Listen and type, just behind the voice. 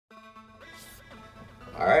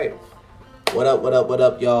All right. What up, what up, what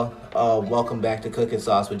up, y'all? Welcome back to Cooking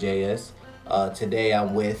Sauce with JS. Today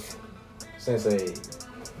I'm with... Sensei,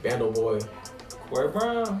 Bando Boy, Corey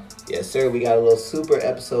Brown. Yes, sir. We got a little super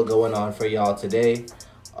episode going on for y'all today.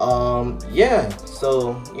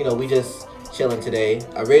 So, we just chilling today.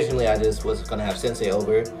 Originally, I just was going to have Sensei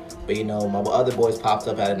over, but, my other boys popped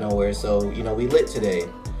up out of nowhere, so, we lit today.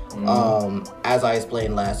 As I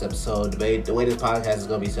explained last episode, the way this podcast is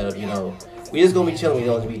going to be set up, we just going to be chilling. We're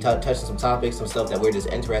going to be touching some topics, some stuff that we're just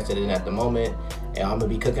interested in at the moment, and I'm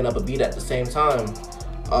going to be cooking up a beat at the same time.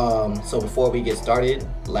 So before we get started,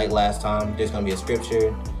 like last time, there's going to be a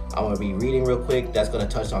scripture I'm going to be reading real quick. That's going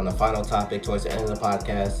to touch on the final topic towards the end of the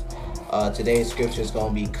podcast. Today's scripture is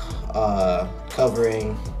going to be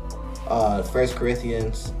covering 1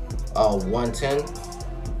 Corinthians 1:10,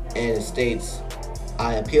 and it states,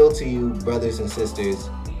 I appeal to you, brothers and sisters,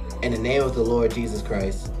 in the name of the Lord Jesus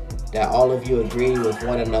Christ, that all of you agree with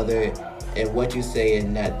one another in what you say,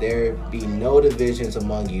 and that there be no divisions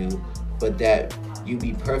among you, but that you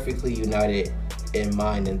be perfectly united in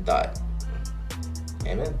mind and thought.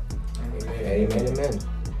 Amen. Amen.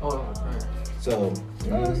 Oh, So,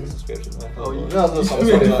 that's the scripture. Oh, you know, that's what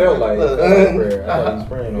it felt like. prayer. I thought he was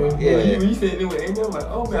praying on. Yeah. You said it with amen. I'm like,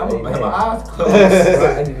 oh man, I'm gonna have my eyes closed.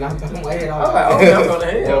 I did not put my head I'm on. like, oh man, I'm going to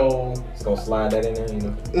hell. Oh, Just gonna slide that in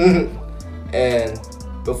there, And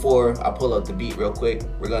before I pull up the beat real quick,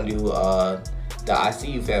 we're gonna do the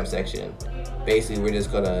ICU fam section. Basically, we're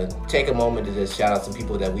just gonna take a moment to just shout out some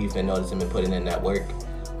people that we've been noticing and putting in that work.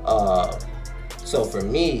 So for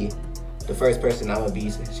me, the first person I'm gonna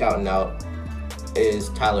be shouting out is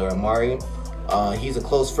Tyler Amari. He's a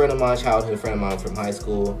close friend of mine, childhood friend of mine from high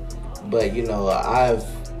school. But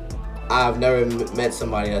I've never met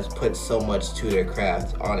somebody that's put so much to their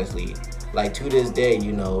craft, honestly. Like, to this day,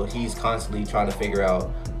 he's constantly trying to figure out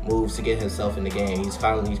moves to get himself in the game. He's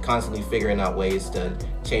constantly figuring out ways to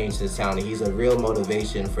change his sound. And he's a real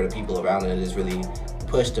motivation for the people around him to just really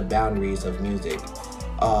push the boundaries of music.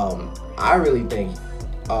 I really think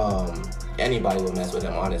anybody would mess with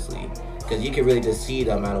him, honestly, because you can really just see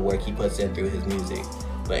the amount of work he puts in through his music.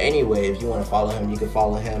 But anyway, if you want to follow him, you can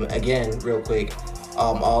follow him. Again, real quick,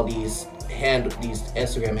 all these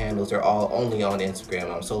Instagram handles are all only on Instagram.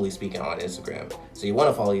 I'm solely speaking on Instagram. So you want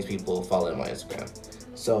to follow these people, follow them on Instagram.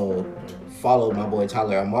 So follow my boy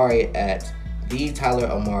Tyler Amari at the Tyler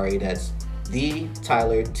Amari. That's the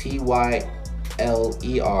Tyler TYLER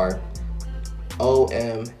OMARI.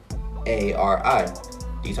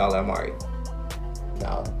 The Tyler Amari.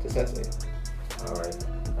 Now to Sensei. Alright,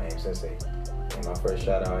 I am Sensei. And my first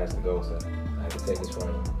shout out has to go to, I have to take this from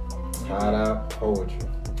you. Shout out poetry.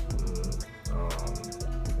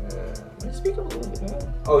 Speak up a little bit, man.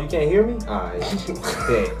 Oh, you can't hear me? Alright.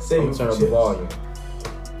 Say you turn up the volume.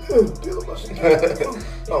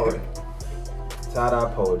 Alright. Shout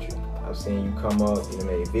out poetry. I've seen you come up, you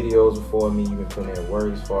made videos before me, you've been putting in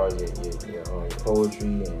work as far as your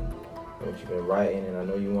poetry and what you've been writing, and I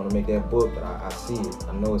know you want to make that book, but I see it.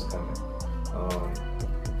 I know it's coming.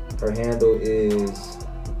 Her handle is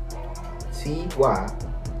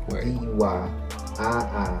TYDYIIPOETRY.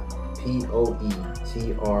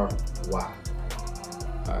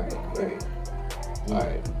 Alright, great.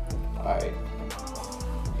 Alright.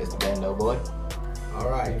 It's the Bando Boy. All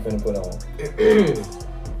right. You finna put on.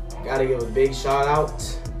 Gotta give a big shout out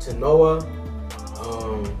to Noah.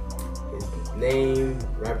 His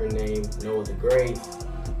rapper name, Noah the Great.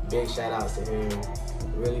 Big shout outs to him.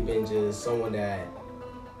 Really been just someone that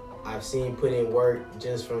I've seen put in work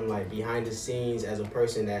just from like behind the scenes as a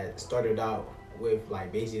person that started out with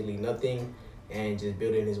like basically nothing and just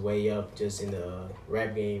building his way up just in the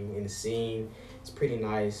rap game, in the scene. It's pretty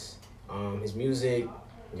nice. His music,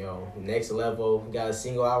 next level. He got a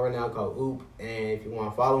single out right now called Oop, and if you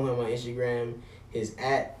want to follow him on Instagram, his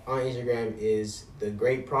 @ on Instagram is The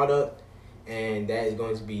Great Product, and that is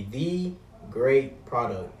going to be The Great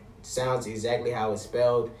Product. Sounds exactly how it's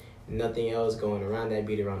spelled. Nothing else going around that,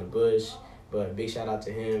 beat around the bush. But big shout out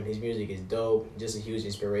to him. His music is dope. Just a huge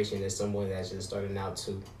inspiration as someone that's just starting out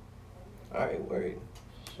too. All right, word.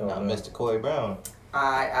 Now, Mr. Corey Brown.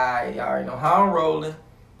 I already know how I'm rolling.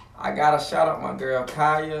 I gotta shout out my girl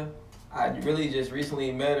Kaya. I really just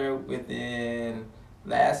recently met her within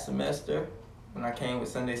last semester when I came with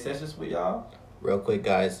Sunday sessions with y'all. Real quick,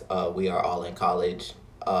 guys, we are all in college.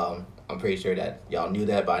 I'm pretty sure that y'all knew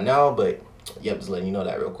that by now, but yep, just letting you know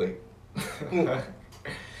that real quick.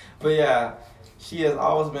 But yeah, she has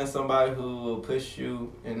always been somebody who will push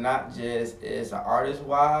you, and not just as an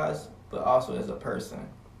artist-wise, but also as a person.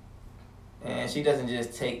 And she doesn't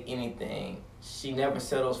just take anything she never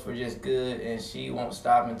settles for just good, and she won't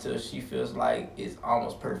stop until she feels like it's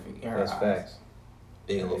almost perfect in her That's eyes. facts.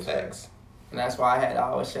 Big old facts. And that's why I had to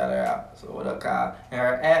always shout her out. So what up, Kyle? And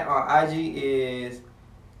her at on IG is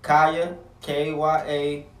Kaya,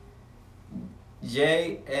 KYAJANAY.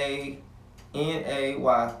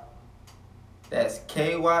 That's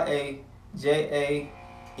KYAJANAY.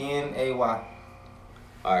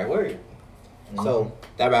 All right, word. So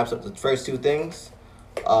that wraps up the first two things.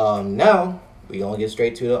 Now we gonna get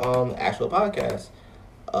straight to the actual podcast.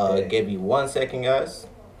 Yeah. Give me 1 second, guys.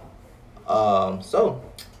 So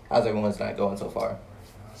how's everyone's night going so far?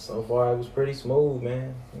 So far, it was pretty smooth,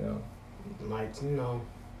 man. You know, Like,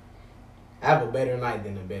 I have a better night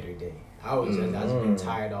than a better day. I just been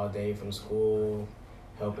tired all day from school,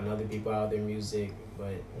 helping other people out with their music,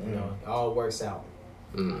 but it all works out.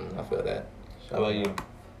 I feel that. How about you?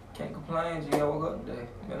 Can't complain, G. I woke up today.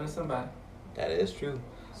 Better than somebody. That is true.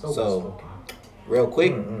 So So, real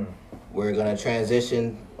quick, we're gonna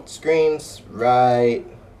transition screens right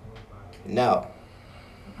now.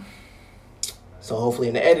 So hopefully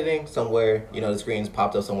in the editing somewhere, the screens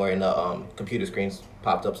popped up somewhere in the computer screens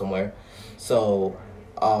popped up somewhere. So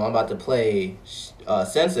I'm about to play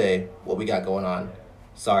Sensei, what we got going on.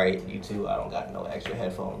 Sorry, you two, I don't got no extra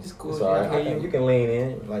headphones. It's cool. it's G. all I right. hear You can lean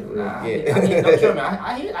in, like, real. Nah, Yeah. don't trip me.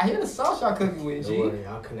 I hear the sauce y'all cooking with, Don't G. worry,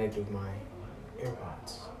 I'll connect with my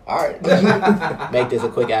AirPods. All right, make this a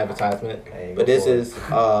quick advertisement. Hey, But go this for it. is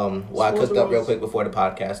what I cooked up real quick before the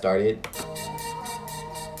podcast started.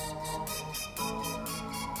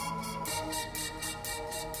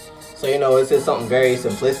 So this is something very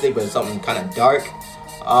simplistic, but it's something kind of dark.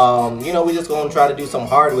 We just gonna try to do something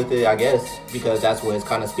hard with it, I guess, because that's what it's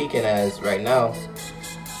kind of speaking as right now.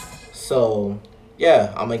 So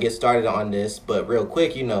yeah, I'm gonna get started on this, but real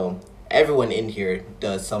quick, everyone in here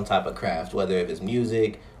does some type of craft, whether it's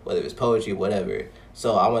music, whether it's poetry, whatever.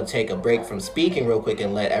 So I'm gonna take a break from speaking real quick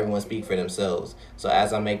and let everyone speak for themselves. So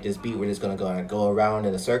as I make this beat, we're just gonna go around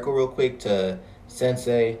in a circle real quick to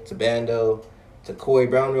Sensei, to Bando, to Corey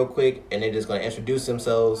Brown real quick, and they're just gonna introduce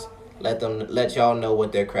themselves, let y'all know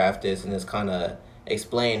what their craft is, and just kind of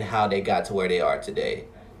explain how they got to where they are today.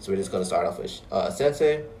 So we're just gonna start off with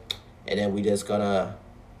Sensei, and then we just gonna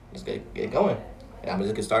get going. And I'm gonna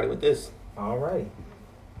just get started with this. All right.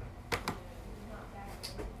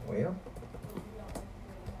 Well,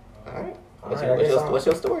 All right. All right, I guess What's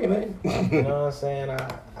your story, man? you know what I'm saying?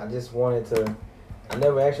 I just wanted to. I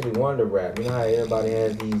never actually wanted to rap. You know how everybody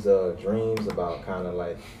has these dreams about kind of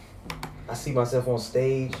like, I see myself on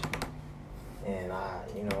stage, and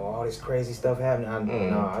all this crazy stuff happening.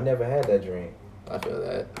 I never had that dream. I feel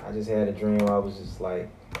that. I just had a dream where I was just like,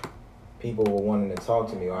 people were wanting to talk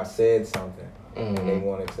to me, or I said something, and they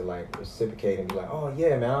wanted to like reciprocate and be like, "Oh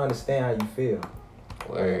yeah, man, I understand how you feel."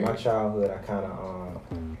 Word. In my childhood, I kind of,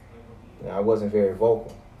 I wasn't very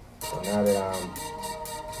vocal. So now that I'm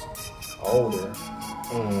older,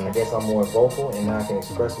 I guess I'm more vocal, and now I can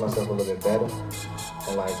express myself a little bit better.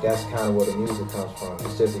 And like that's kind of where the music comes from.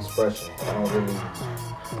 It's just expression. I don't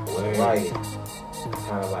really write it. I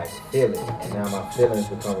kind of like feel it, and now my feelings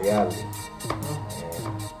become reality.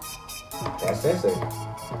 And that's it.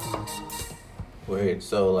 Weird.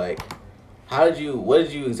 So like, what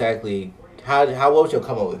was your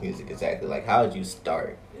come up with music exactly? Like, how did you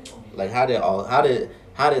start? Like, how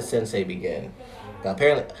did Sensei begin?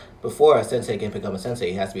 Apparently, before a Sensei can become a Sensei,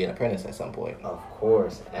 he has to be an apprentice at some point. Of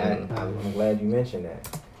course, and I'm glad you mentioned that.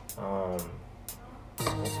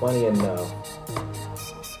 Funny enough,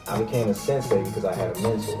 I became a Sensei because I had a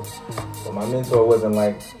mentor. But my mentor wasn't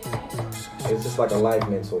like, it was just like a life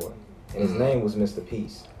mentor. And his name was Mr.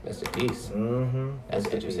 Peace. Mr. Peace. That's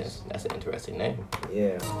Mr. interesting. Peace. That's an interesting name.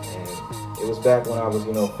 Yeah, and it was back when I was,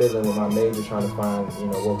 fiddling with my major, trying to find,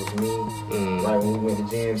 what was me. Right when we went to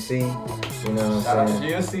GMC, you know what Shout I'm out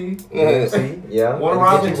to saying? GMC. GMC, yeah. One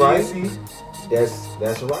around the GMC.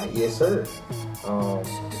 That's right, yes sir.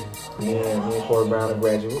 Me and Corey Brown are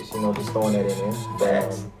graduates, just throwing that in there.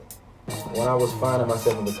 But, when I was finding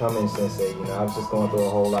myself and becoming Sensei, I was just going through a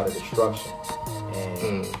whole lot of destruction.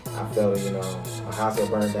 And I felt, my house had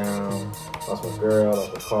burned down, lost my girl,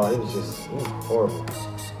 lost my car. It was horrible.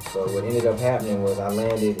 So what ended up happening was I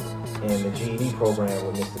landed in the GED program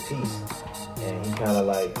with Mr. Peace. And he kind of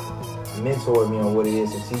like mentored me on what it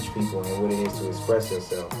is to teach people and what it is to express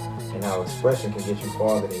yourself. And how expression can get you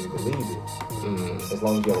farther than you believe it. As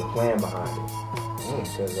long as you have a plan behind it.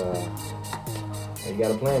 Because you got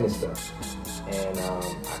to plan this stuff. And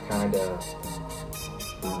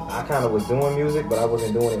I kind of was doing music, but I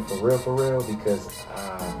wasn't doing it for real, because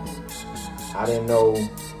I didn't know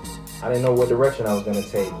what direction I was gonna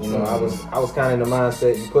take. I was kind of in the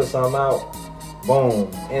mindset, you put something out,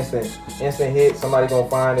 boom, instant hit. Somebody gonna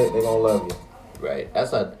find it. They gonna love you. Right.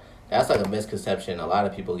 That's like a misconception a lot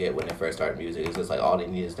of people get when they first start music. It's just like all they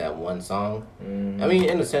need is that one song. I mean,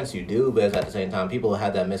 in a sense you do, but at the same time, people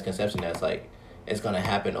have that misconception that's like it's gonna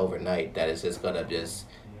happen overnight. That it's just gonna just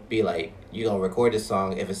be like you're gonna record this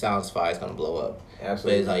song. If it sounds fire, it's gonna blow up.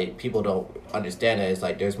 Absolutely. But it's like people don't understand that it's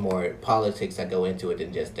like there's more politics that go into it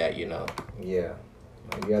than just that, you know. Yeah,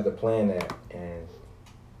 like you have to plan that, and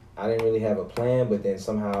I didn't really have a plan, but then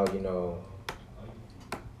somehow, you know,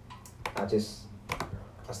 I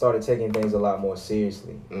started taking things a lot more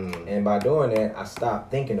seriously, and by doing that, I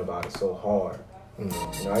stopped thinking about it so hard. You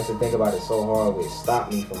know, I used to think about it so hard, it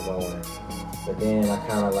stopped me from going, but then I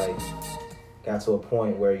kind of like got to a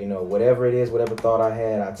point where, you know, whatever it is, whatever thought I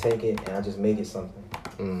had, I take it and I just make it something.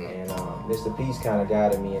 And Mr. Peace kind of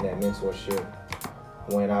guided me in that mentorship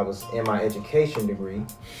when I was in my education degree,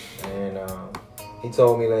 and he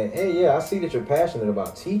told me like, hey, yeah, I see that you're passionate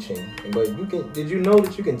about teaching, but did you know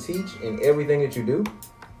that you can teach in everything that you do?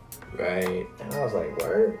 Right. And I was like,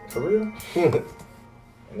 word? For real? And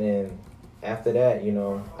then after that, you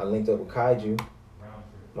know, I linked up with Kaiju,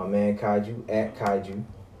 my man Kaiju, at Kaiju,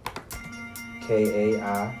 Kaiju.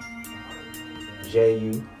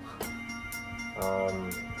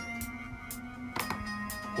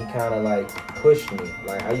 He kind of like pushed me.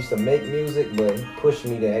 Like I used to make music, but he pushed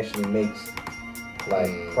me to actually make like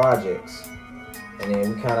projects. And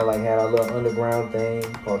then we kind of like had our little underground thing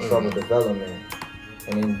called Trouble Development.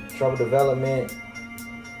 And in Trouble Development,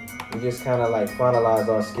 we just kind of like finalized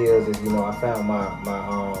our skills as, you know, I found my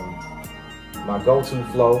go-to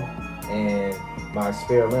flow and my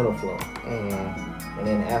experimental flow. And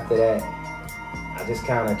then after that, I just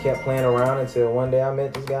kind of kept playing around until one day I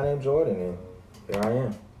met this guy named Jordan, and here I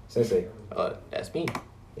am, Sensei. That's me.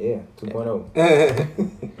 Yeah,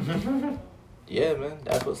 2.0. Yeah, man,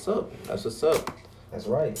 that's what's up. That's what's up. That's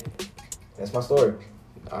right. That's my story.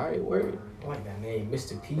 All right, word. I like that name,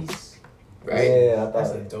 Mr. Peace. Right. Yeah, I That's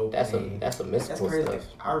thought a dope That's name. a mystical That's crazy. stuff.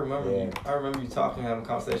 I remember Yeah. you. I remember you talking, having a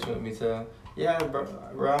conversation with me. Yeah, bro,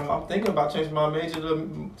 I'm thinking about changing my major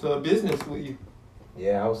to business with you.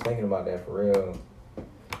 Yeah, I was thinking about that for real.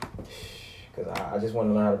 Because I just want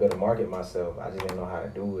to learn how to better market myself. I just didn't know how to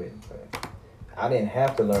do it. But I didn't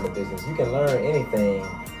have to learn the business. You can learn anything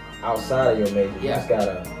outside of your major. You Yeah. just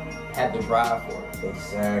gotta. Had the drive for it.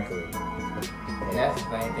 Exactly. And that's the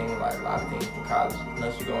same thing with like a lot of things from college.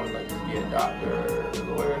 Unless you're going to like just be a doctor or a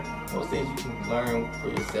lawyer, those things you can learn for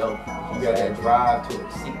yourself. You got that drive to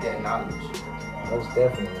seek that knowledge. Most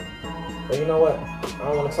definitely. But you know what? I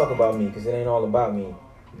don't want to talk about me because it ain't all about me.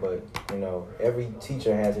 But, you know, every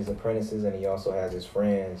teacher has his apprentices and he also has his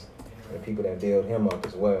friends and the people that build him up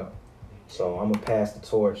as well. So I'm going to pass the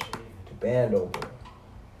torch to Bandover.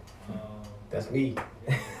 That's me.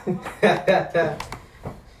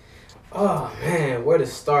 Oh man, where to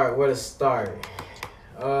start?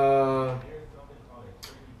 All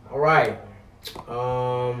right.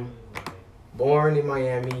 Born in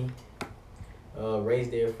Miami,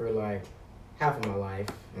 raised there for like half of my life,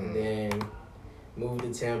 and then moved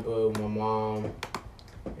to Tampa with my mom,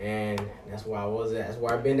 and that's where I was at. That's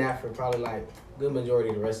where I've been at for probably like a good majority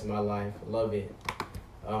of the rest of my life. Love it.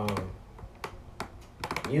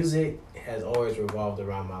 Music has always revolved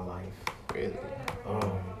around my life. Really?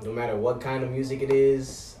 No matter what kind of music it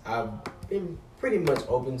is, I've been pretty much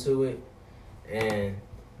open to it, and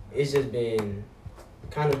it's just been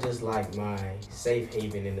kind of just like my safe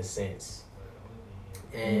haven in a sense.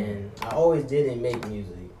 And I always didn't make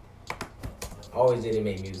music.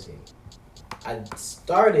 I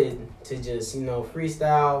started to just, you know,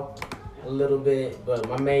 freestyle a little bit, but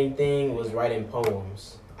my main thing was writing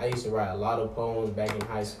poems. I used to write a lot of poems back in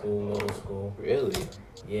high school, middle school. Really?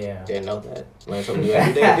 Yeah. Didn't know that. Learn something new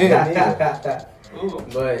every day.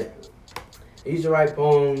 But I used to write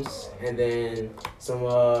poems, and then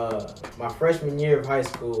my freshman year of high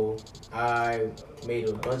school, I made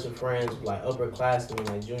a bunch of friends, like upperclassmen,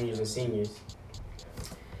 like juniors and seniors.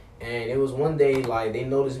 And it was one day, like, they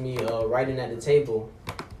noticed me writing at the table.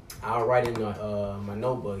 I was writing my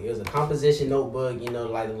notebook. It was a composition notebook, you know,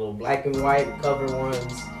 like the little black and white cover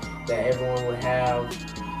ones that everyone would have.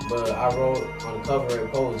 But I wrote on the cover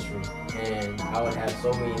of poetry, and I would have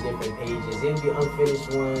so many different pages. It would be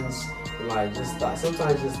unfinished ones, and like just thoughts,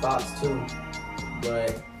 sometimes just thoughts too.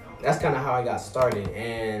 But that's kind of how I got started,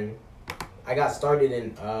 and I got started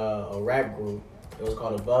in a rap group. It was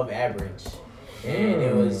called Above Average, and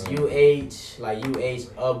it was UH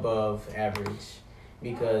above average.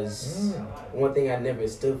 Because one thing I never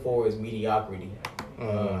stood for is mediocrity.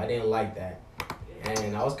 I didn't like that.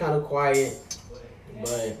 And I was kind of quiet,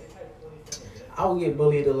 but I would get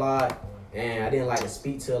bullied a lot. and I didn't like to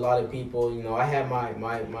speak to a lot of people. You know, I had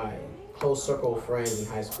my close circle of friends in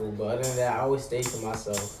high school, but other than that, I always stayed to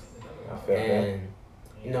myself. I feel that. And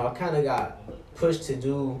you know, I kind of got pushed to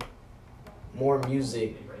do more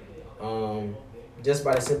music, just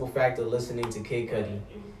by the simple fact of listening to Kid Cudi,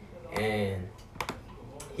 and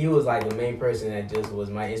he was like the main person that just was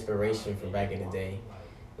my inspiration for back in the day.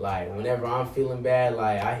 Like whenever I'm feeling bad,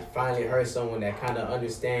 like I finally heard someone that kind of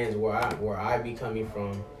understands where I be coming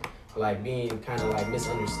from, like being kind of like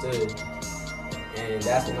misunderstood, and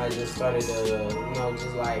that's when I just started to, you know,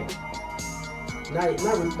 just like not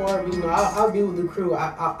record, but you know, I'll be with the crew.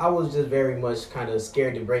 I was just very much kind of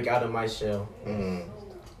scared to break out of my shell,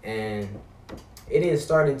 and it didn't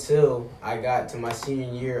start until I got to my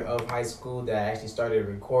senior year of high school that I actually started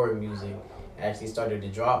to record music. I actually started to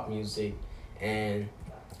drop music, and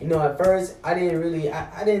you know, at first I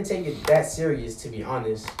didn't take it that serious, to be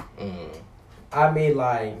honest. I made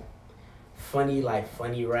like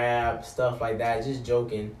funny rap stuff like that, just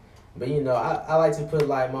joking. But you know, I like to put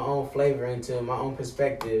like my own flavor into my own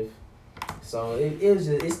perspective. So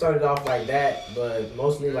it started off like that, but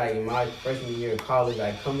mostly like in my freshman year of college,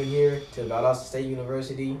 like coming here to Valdosta State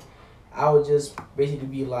University, I would just basically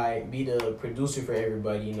be the producer for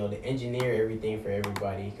everybody, you know, the engineer everything for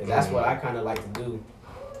everybody, because that's what I kind of like to do.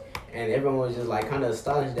 And everyone was just like kind of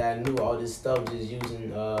astonished that I knew all this stuff just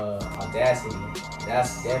using Audacity.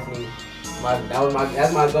 That's definitely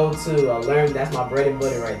that's my go-to. I learned that's my bread and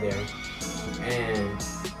butter right there. And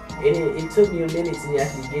it took me a minute to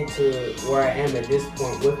actually get to where I am at this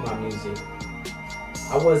point with my music.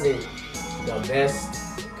 I wasn't the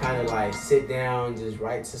best kind of like sit down, just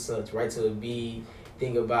write to a beat,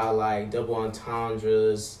 think about like double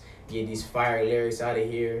entendres, get these fire lyrics out of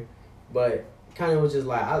here, but kind of was just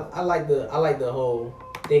like I like the whole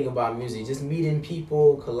thing about music, just meeting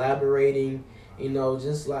people, collaborating, you know,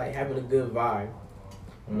 just like having a good vibe.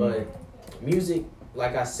 But music,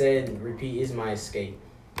 like I said, repeat, is my escape.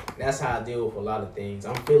 That's how I deal with a lot of things.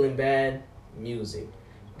 I'm feeling bad, music.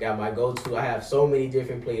 Got my go-to. I have so many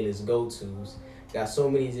different playlists, go-tos. Got so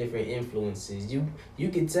many different influences. You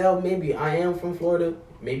can tell maybe I am from Florida.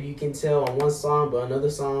 Maybe you can tell on one song, but another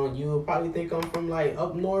song you would probably think I'm from like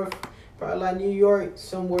up north. Probably like New York,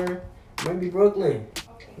 somewhere, maybe Brooklyn.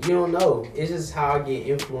 You don't know. It's just how I get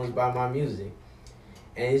influenced by my music.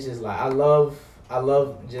 And it's just like, I love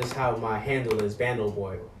just how my handle is Bando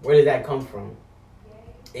Boy. Where did that come from?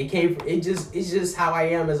 It's just how I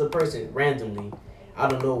am as a person, randomly,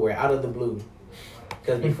 out of nowhere, out of the blue.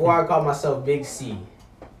 Because before I called myself Big C,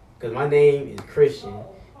 because my name is Christian.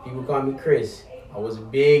 People call me Chris. I was a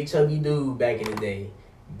big chubby dude back in the day.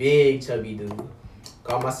 Big chubby dude.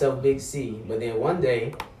 Called myself Big C. But then one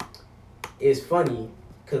day, it's funny,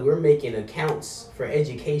 because we're making accounts for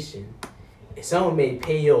education. And someone made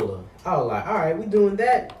payola. I was like, all right, we doing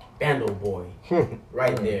that? Bando Boy.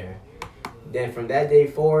 Right there. Then from that day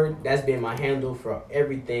forward, that's been my handle for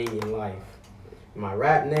everything in life. My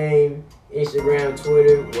rap name, Instagram,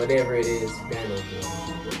 Twitter, whatever it is, Bando Boy.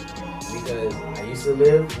 Because I used to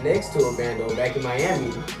live next to a bando back in Miami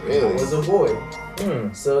when I was a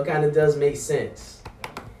boy. So it kind of does make sense.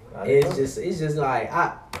 It's just like,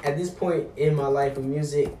 at this point in my life of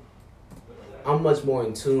music, I'm much more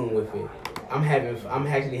in tune with it. I'm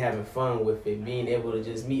actually having fun with it, being able to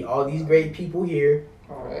just meet all these great people here,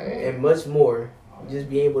 and much more. Just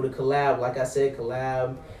be able to collab, like I said,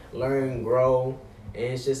 learn, grow, and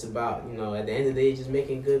it's just about, you know, at the end of the day, just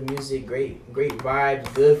making good music, great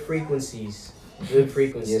vibes, good frequencies.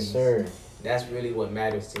 Yes, sir. That's really what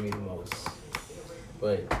matters to me the most.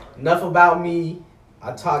 But enough about me.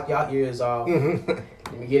 I talk y'all ears off.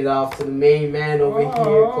 Let me get it off to the main man over here,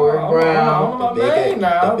 Corey Brown.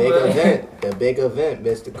 The big event,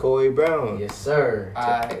 Mr. Corey Brown. Yes, sir.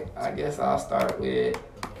 I guess I'll start with,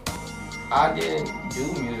 I didn't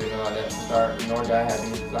do music and all that to start, nor did I have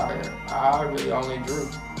any desire. I really only drew.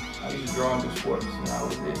 I used to draw and do sports, and that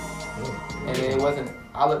was it. And it wasn't,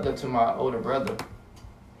 I looked up to my older brother,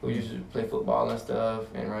 who used to play football and stuff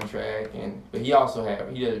and run track, but he also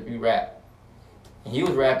he rap. And he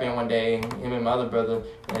was rapping one day, him and my other brother,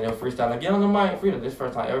 and they were freestyling. Get on the mic, freestyle. This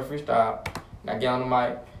first time I ever freestyle. And I get on the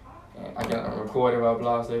mic, and I get on the recorder, blah,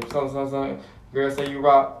 blah, say, something. Girl say you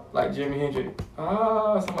rock like Jimi Hendrix.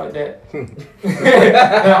 Something like that. And,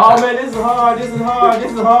 oh man, this is hard. He's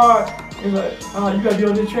like, oh, you gotta be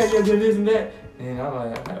on this track, you gotta do this and that. And I'm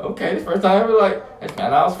like, okay, this first time I was like,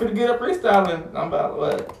 man, I was pretty good at freestyling. I'm about,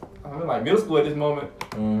 what? I'm in like middle school at this moment.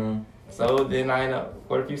 So then I ended up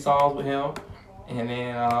recording a few songs with him. And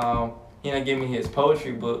then he ended up giving me his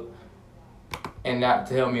poetry book, and that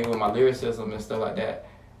to help me with my lyricism and stuff like that.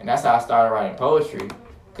 And that's how I started writing poetry.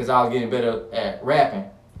 because I was getting better at rapping.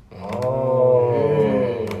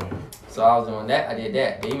 Oh. So I was doing that. I did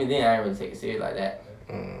that. But even then, I didn't really take it serious like that.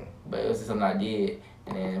 But it was just something I did.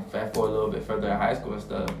 And then fast forward a little bit further in high school and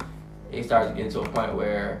stuff, it started to get to a point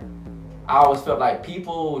where I always felt like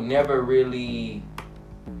people never really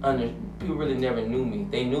people really never knew me.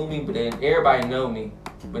 They knew me, but then everybody know me,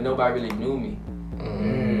 but nobody really knew me.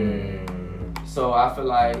 So I feel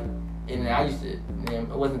like, and I used to, and it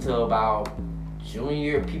wasn't until about junior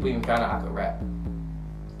year people even found out I could rap.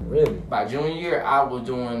 Really? By junior year, I was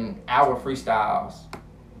doing hour freestyles,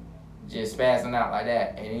 just spazzing out like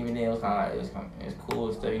that. And even then, it was kind of like, it was cool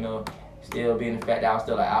and stuff, you know, still being the fact that I was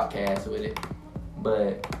still an outcast with it.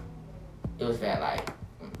 But it was fat, like,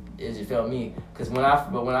 it just felt me. Because when I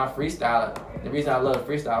freestyle, the reason I love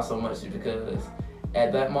freestyle so much is because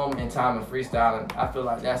at that moment in time of freestyling, I feel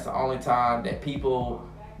like that's the only time that people,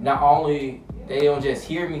 not only, they don't just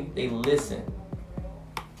hear me, they listen.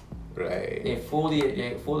 Right. Their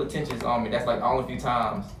full attention is on me. That's like the only few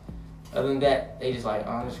times. Other than that, they just like,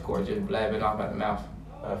 oh, this chord just blabbing off at the mouth.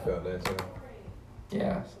 I felt that too.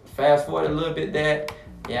 Yeah. Fast forward a little bit that,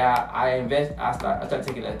 yeah, I started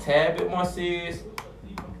taking it a tad bit more serious,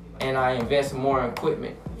 and I invest more in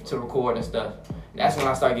equipment to record and stuff. That's when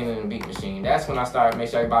I started getting in the beat machine. That's when I started make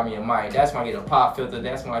sure I buy me a mic. That's when I get a pop filter.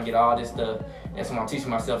 That's when I get all this stuff. That's when I'm teaching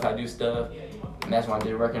myself how to do stuff. And that's when I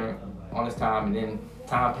did working on this time. And then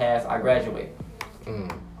time passed, I graduated.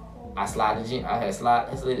 I slid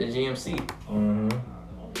the GMC. And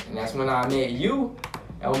that's when I met you.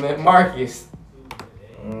 And I met Marcus.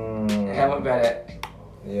 And I went back at.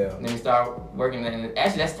 Yeah. And then we started working. And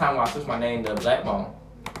actually, that's the time when I switched my name to Blackbone.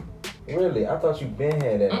 Really? I thought you been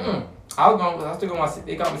had that. name. I still going.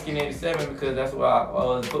 They called me Skinny 87 because that's what I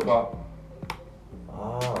was in football.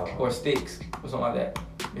 Or Sticks or something like that.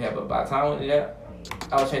 Yeah, but by the time I went to that,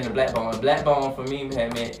 I was changing to Blackbone. And Blackbone for me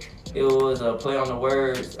had meant it was a play on the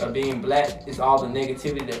words of being black. It's all the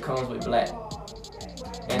negativity that comes with black.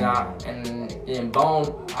 And in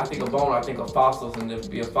bone, I think of bone, I think of fossils, and to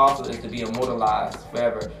be a fossil is to be immortalized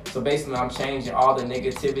forever. So basically, I'm changing all the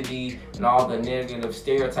negativity and all the negative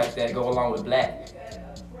stereotypes that go along with black.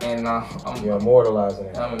 And you're immortalizing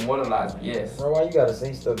it. I'm immortalizing, yes. Bro, why you gotta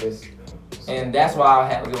say stuff this? And that's why I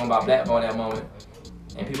had to go about Blackbone at that moment.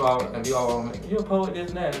 And people all you're a poet, this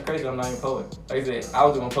and that. And it's crazy, I'm not even a poet. Like I said, I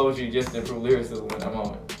was doing poetry just to improve lyricism at that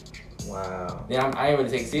moment. Wow. Then I didn't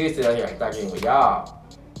really take it serious till I started getting with y'all.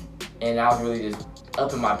 And I was really just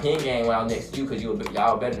upping my pen game when I was next to you because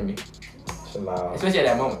y'all better than me. Chill out. Especially at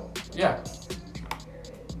that moment. Yeah.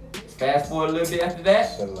 Fast forward a little bit after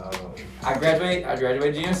that. Chill out. I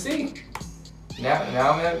graduated GMC. Now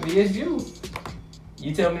I'm at VSU.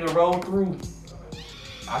 You tell me to roll through.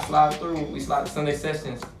 I slide through. We slide to Sunday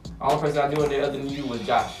sessions. The only person I knew in there other than you was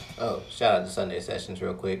Josh. Oh, shout out to Sunday Sessions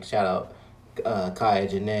real quick. Shout out Kaya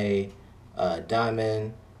Janae,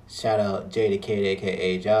 Diamond. Shout out Jada Kid,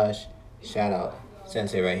 aka Josh. Shout out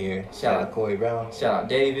Sensei right here. Shout out Corey Brown. Shout out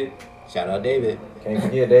David. Shout out David. Can't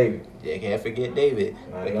forget David. Yeah, can't forget David.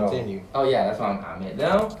 I But know. continue. Oh yeah, that's why I met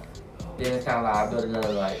them. Then it's kind of like I built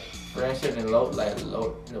another like friendship, and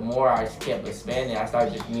the more I kept expanding, I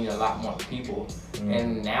started just meeting a lot more people.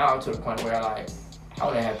 And now to the point where I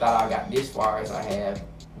wouldn't have thought I got this far as I have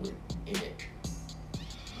with it.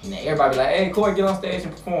 And then everybody be like, "Hey, Corey, get on stage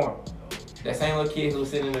and perform." That same little kid who was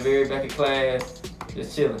sitting in the very back of class,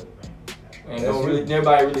 just chilling. And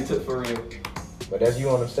nobody really took for real. But that's you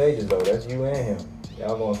on the stages though. That's you and him.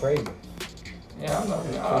 Y'all going crazy. Yeah, I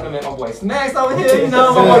know, man. My boy Snacks over here, you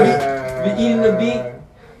know. My boy be eating the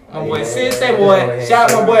beat. My boy Sensei, boy.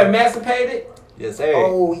 Shout out my boy Emancipated. Yes, sir.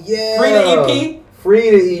 Oh yeah. Free the EP. Free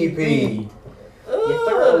the EP.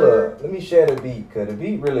 Third. Let me share the beat, cause the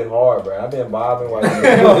beat really hard, bro. I've been bobbing while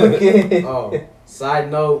you Oh,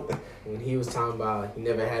 side note, when he was talking about he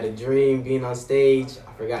never had a dream being on stage,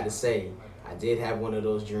 I forgot to say, I did have one of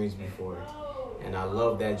those dreams before. And I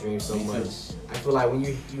love that dream so much. I feel like when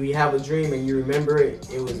you have a dream and you remember it,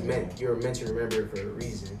 you're meant to remember it for a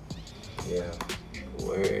reason. Yeah.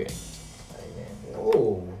 Word.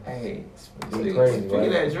 Oh. Hey, Be crazy, speaking right?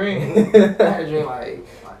 of that dream, I had a dream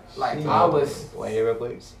like I was. Wait here real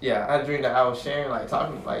quick. Yeah, I had a dream that I was sharing, like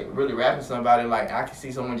talking, like really rapping to somebody, like I could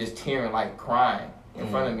see someone just tearing, like crying in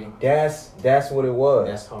front of me. That's what it was.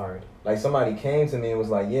 That's hard. Like somebody came to me and was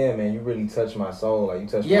like, "Yeah, man, you really touched my soul. Like you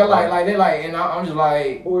touched Yeah, my life." like they're like, and I'm just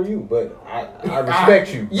like, Who are you? But I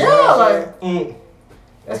respect you. Yeah, You know what I'm like saying?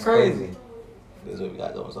 that's crazy. This is what we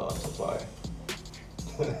got going on so far.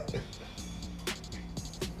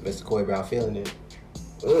 Mr. Corey Brown feeling it.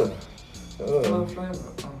 Ugh. Hello, Ugh.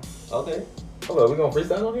 flavor. Okay. Hold on, we gonna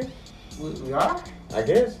freestyle on here? We are? I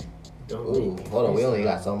guess. Don't leave Ooh, me. hold on, we only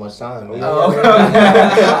got so much time, man.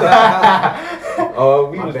 Oh,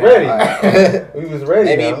 we My was bad. ready. Alright. We was ready.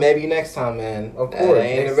 maybe now. maybe next time, man. Of That course,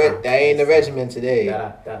 ain't next the time. that ain't the Next regimen today.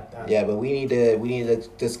 Da. Yeah, but we need to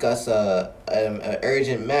discuss a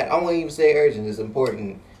urgent I won't even say urgent. It's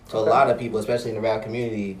important to a Okay. lot of people, especially in the rap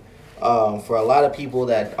community. For a lot of people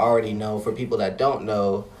that already know, for people that don't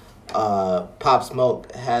know, Pop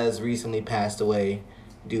Smoke has recently passed away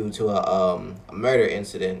due to a murder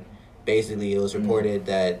incident. Basically, it was reported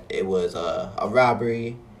that it was a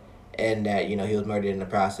robbery, and that he was murdered in the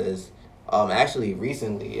process. Actually,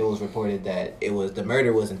 recently it was reported that the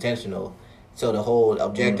murder was intentional. So the whole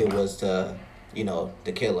objective was to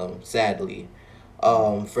kill him. Sadly,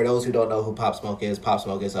 for those who don't know who Pop Smoke is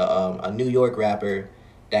a New York rapper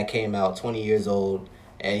that came out 20 years old,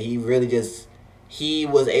 and he really he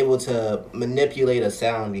was able to manipulate a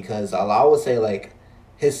sound, because I would say like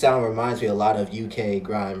his sound reminds me a lot of UK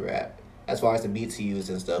grime rap as far as the beats he used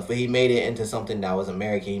and stuff. But he made it into something that was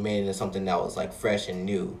American. He made it into something that was like fresh and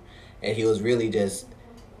new, and he was really just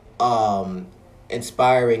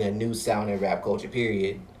inspiring a new sound in rap culture.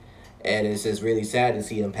 Period. And it's just really sad to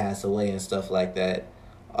see him pass away and stuff like that.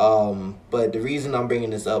 But the reason I'm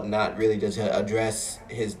bringing this up, not really just to address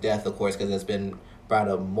his death, of course, because it's been brought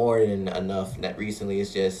up more than enough that recently,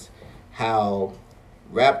 is just how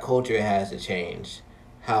rap culture has to change.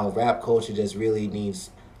 How rap culture just really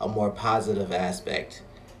needs a more positive aspect,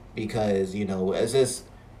 because it's just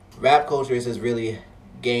rap culture is just really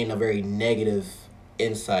gained a very negative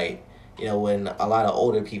insight. When a lot of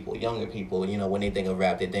older people, younger people, when they think of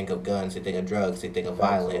rap, they think of guns, they think of drugs, they think of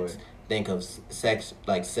violence, think of sex,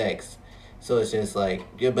 like sex. So it's just like,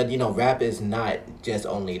 but rap is not just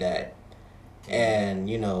only that. And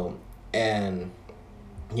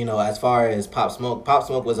as far as Pop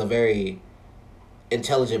Smoke was a very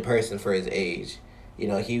intelligent person for his age.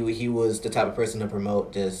 He was the type of person to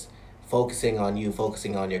promote just focusing on you,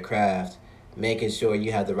 focusing on your craft, making sure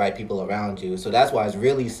you have the right people around you. So that's why it's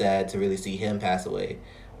really sad to really see him pass away.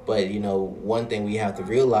 But one thing we have to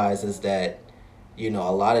realize is that a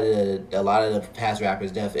lot of the past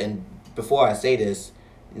rappers' death. And before I say this,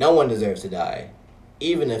 no one deserves to die.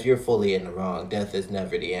 Even if you're fully in the wrong, death is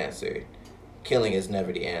never the answer. Killing is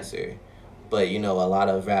never the answer. But a lot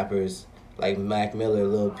of rappers like Mac Miller,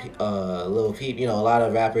 Lil Peep, a lot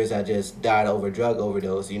of rappers that just died over drug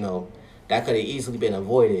overdose. That could have easily been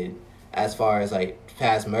avoided. As far as like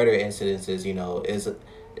past murder incidences, is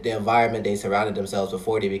the environment they surrounded themselves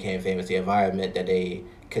before they became famous, the environment that they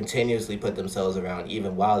continuously put themselves around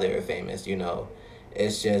even while they were famous.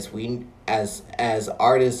 It's just we as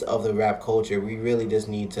artists of the rap culture, we really just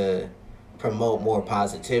need to promote more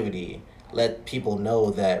positivity. Let people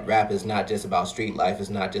know that rap is not just about street life, it's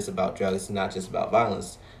not just about drugs, it's not just about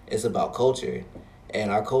violence, it's about culture.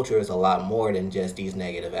 And our culture is a lot more than just these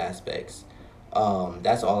negative aspects.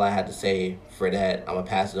 That's all I had to say for that. I'm going to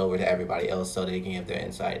pass it over to everybody else so they can give their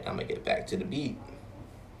insight. I'm going to get back to the beat.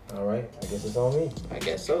 All right, I guess it's on me. I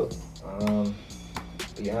guess so. To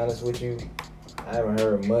be honest with you, I haven't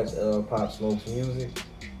heard much of Pop Smoke's music,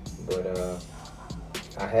 but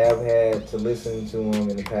I have had to listen to him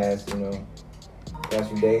in the past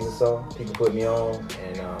few days or so. People put me on,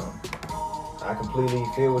 and I completely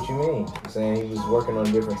feel what you mean. You're saying he was working on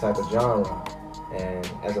a different type of genre. And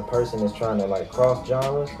as a person that's trying to like cross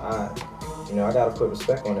genres, I gotta put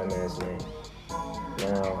respect on that man's name.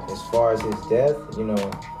 Now, as far as his death,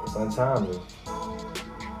 it's untimely.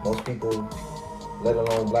 Most people, let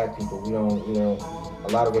alone black people, we don't. A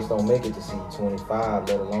lot of us don't make it to see 25,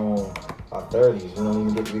 let alone our 30s. We don't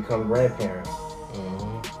even get to become grandparents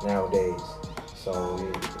nowadays. So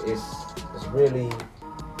it's really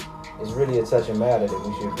a touching matter that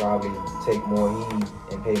we should probably take more heed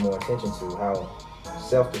and pay more attention to, how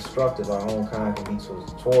self-destructive our own kind can be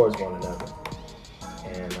towards one another.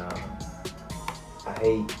 And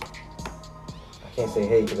I can't say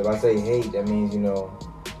hate, because if I say hate, that means,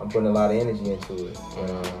 I'm putting a lot of energy into it.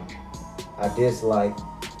 I dislike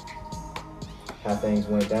how things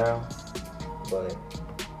went down, but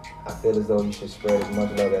I feel as though you should spread as much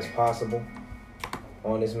love as possible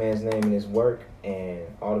on this man's name and his work. And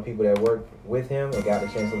all the people that worked with him and got the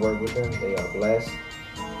chance to work with him, they are blessed.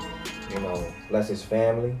 Bless his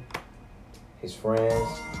family, his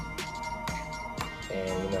friends.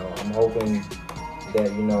 And, I'm hoping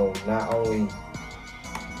that, not only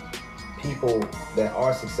people that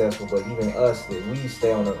are successful, but even us, that we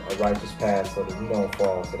stay on a righteous path so that we don't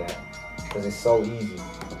fall to that. Because it's so easy.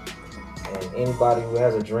 And anybody who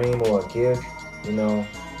has a dream or a gift,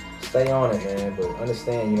 stay on it, man. But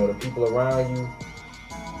understand, the people around you,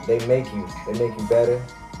 they make you better,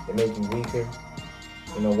 they make you weaker.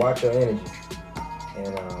 watch your energy.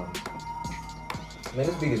 And man,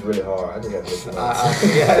 this beat is really hard. I just have to listen.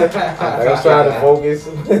 I was trying to focus.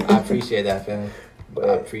 I appreciate that, fam. But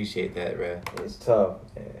I appreciate that, bro. it's tough,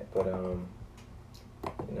 man. But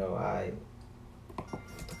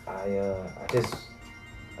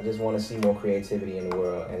I just want to see more creativity in the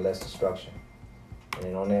world and less destruction. And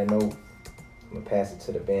then on that note, I'm gonna pass it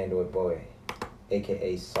to the Bandoid boy,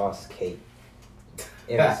 aka Sauce Cake.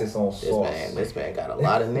 Emphasis on sauce. This man got a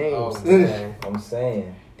lot of names. Oh, man. I'm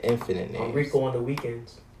saying. Infinite names. I'm Rico on the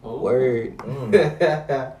weekends. Word.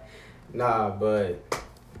 Nah, but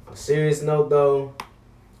on a serious note though,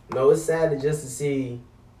 no, it's sad just to see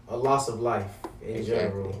a loss of life in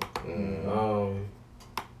general.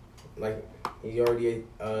 Like he already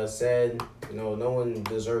said, no one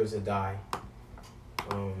deserves to die.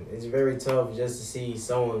 It's very tough just to see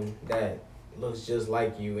someone that looks just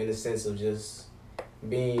like you in the sense of just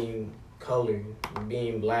being colored,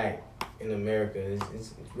 being black in America.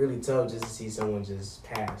 It's really tough just to see someone just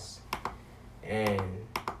pass. And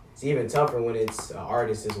it's even tougher when it's an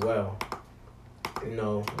artist as well.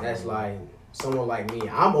 That's like someone like me.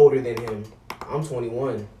 I'm older than him. I'm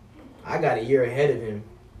 21. I got a year ahead of him.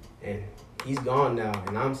 And he's gone now,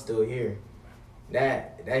 and I'm still here.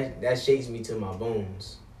 That shakes me to my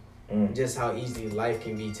bones. Just how easily life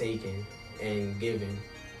can be taken and given.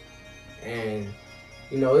 And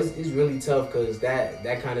it's really tough because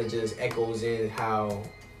that kind of just echoes in how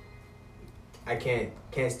I can't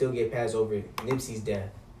still get past over Nipsey's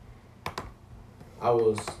death. I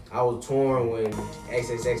was torn when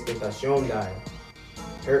XXXTentacion died.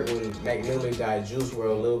 Hurt when Mac Miller died. Juice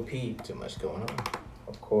WRLD, Lil Peep. Too much going on.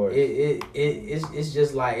 Of course. It's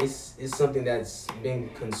just like it's something that's been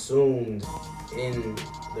consumed in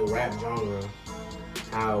the rap genre.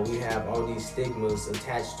 How we have all these stigmas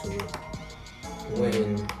attached to it.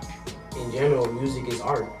 When in general music is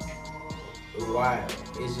art. Why?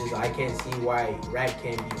 It's just I can't see why rap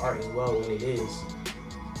can't be art as well when it is.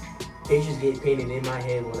 Pictures get painted in my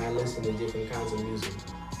head when I listen to different kinds of music.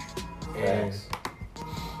 And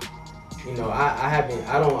I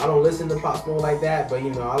don't listen to Pop Smoke like that, but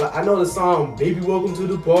I know the song "Baby Welcome to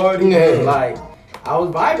the Party." Like I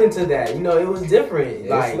was vibing to that. It was different.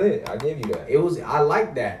 Yeah, like it's lit. I give you that. I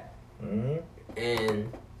like that.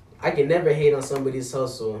 And I can never hate on somebody's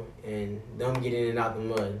hustle and them getting it out the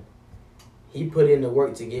mud. He put in the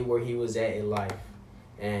work to get where he was at in life,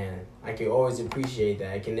 and I can always appreciate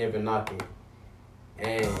that. I can never knock it.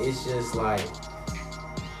 And it's just like,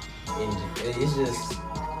 it's just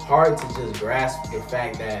hard to just grasp the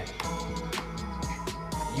fact that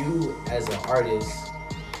you as an artist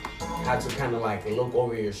have to kind of like look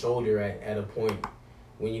over your shoulder at a point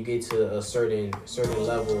when you get to a certain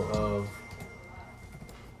level of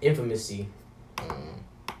infamousy.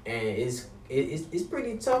 And it's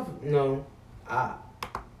pretty tough.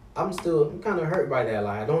 I'm kind of hurt by that.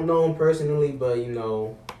 Like I don't know him personally, but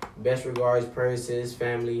best regards, prayers to his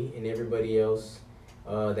family and everybody else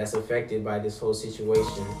that's affected by this whole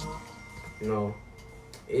situation.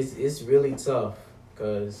 It's really tough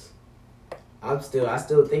because I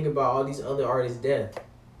still think about all these other artists' death.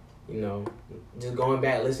 Just going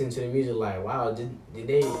back listening to the music, like wow,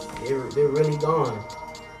 they're really gone.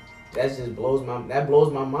 That just blows my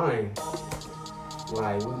mind.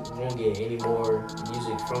 Like we won't get any more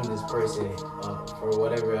music from this person for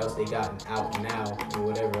whatever else they got out now and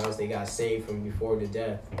whatever else they got saved from before the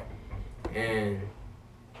death. And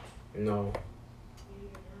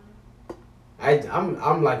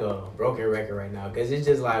I'm like a broken record right now because it's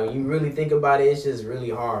just like when you really think about it, it's just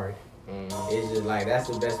really hard. It's just like that's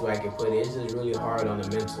the best way I can put it. It's just really hard on the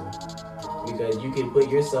mental because you can put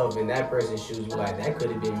yourself in that person's shoes. You're like that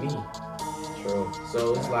could have been me. True.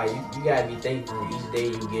 So it's like you gotta be thankful each day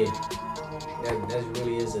you get. That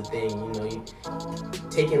really is a thing.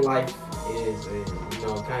 Taking life is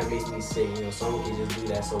kind of makes me sick. Someone can just do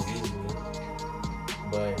that so easily.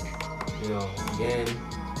 But again,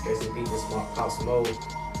 rest in peace to Pop Smoke,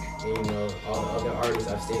 and all the other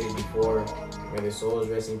artists I've stated before. May their souls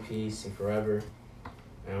rest in peace and forever.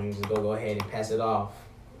 And I'm just gonna go ahead and pass it off.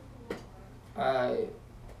 I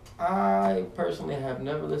personally have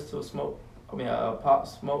never listened to a Pop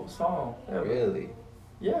Smoke song ever. Really?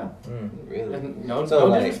 Yeah. Really? No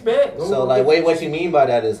like, disrespect. So like, wait, what you mean by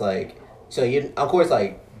that is like, so you, of course,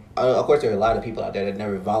 there are a lot of people out there that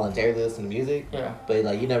never voluntarily listen to music. Yeah. But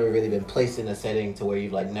like, you never really been placed in a setting to where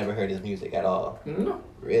you've like never heard his music at all. No.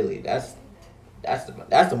 Really? That's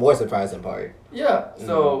the more surprising part. Yeah.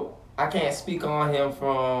 So I can't speak on him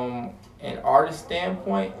from an artist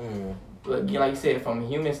standpoint, but like you said, from a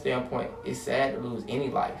human standpoint, it's sad to lose any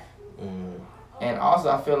life. And also,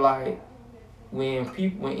 I feel like when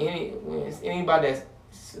anybody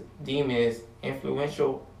that's deemed as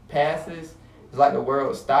influential passes, it's like the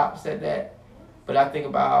world stops at that. But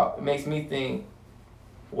it makes me think,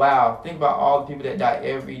 wow, think about all the people that die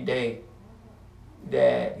every day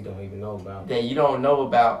that You don't even know about. that you don't know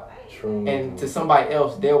about, True. and to somebody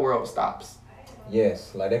else, their world stops.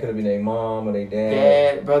 Yes, like that could have been their mom or their dad.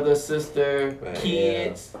 Dad, brother, sister, Right.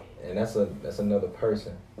 kids. And that's another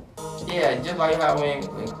person. Yeah, just like how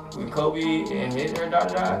when Kobe and his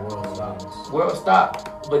daughter died, The world stops. world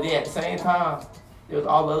stopped. But then at the same time, there was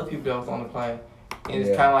all the other people that was on the plane. And it's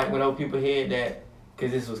Yeah. kind of like when old people hear that,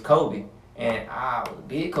 because this was Kobe. And I was a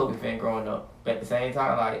big Kobe fan growing up. But at the same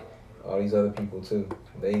time, like, All these other people too.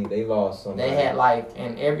 They lost somebody. they had life.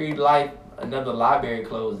 And every life, another library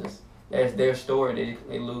closes. That's their story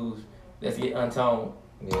they lose. That's get untold.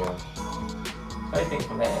 Yeah. I think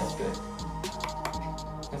from that aspect.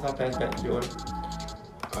 That's how I pass back to Jordan.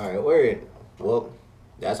 All right, word. Well,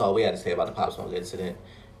 that's all we had to say about the Pop Smoke incident.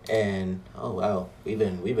 And oh wow, we've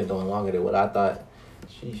been doing longer than what I thought,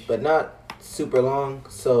 Sheesh. but not super long.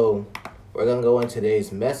 So we're gonna go into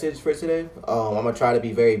today's message for today. I'm gonna try to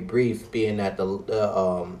be very brief, being that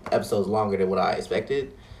the episode's longer than what I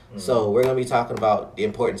expected. So we're gonna be talking about the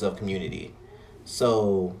importance of community.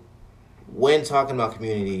 So when talking about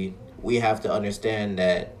community, we have to understand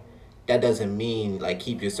that doesn't mean like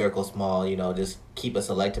keep your circle small, just keep a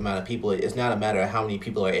select amount of people. It's not a matter of how many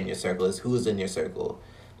people are in your circle, it's who's in your circle.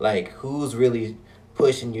 Like who's really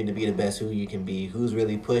pushing you to be the best who you can be, who's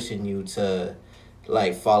really pushing you to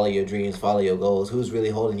like follow your dreams, follow your goals, who's really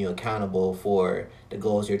holding you accountable for the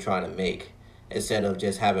goals you're trying to make, instead of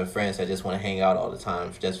just having friends that just want to hang out all the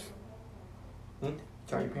time. Tell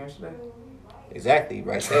your parents today? Exactly,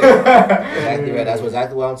 right there. Exactly right. That's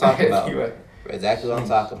exactly what I'm talking about. You right. Exactly what I'm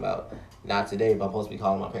talking about. Not today, but I'm supposed to be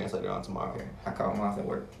calling my parents later on tomorrow. Okay. I call mom at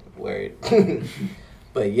work. Word.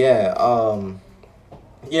 But yeah,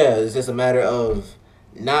 it's just a matter of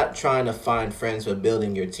not trying to find friends but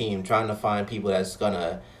building your team, trying to find people that's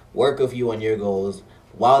gonna work with you on your goals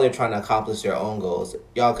while they're trying to accomplish their own goals.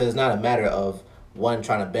 Y'all, because it's not a matter of one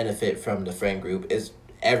trying to benefit from the friend group. It's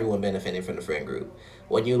everyone benefiting from the friend group.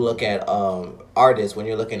 When you look at artists, when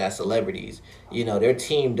you're looking at celebrities, their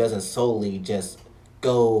team doesn't solely just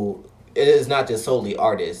go. It is not just solely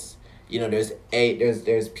artists. There's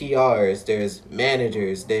PRs, there's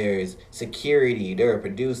managers, there's security, there are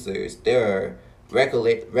producers, there are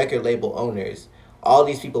record label owners. All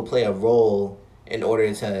these people play a role in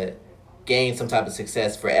order to gain some type of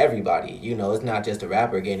success for everybody. It's not just the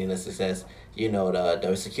rapper gaining the success.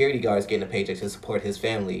 The security guard's getting a paycheck to support his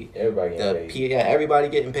family. Everybody getting paid. Everybody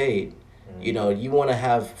getting paid. You want to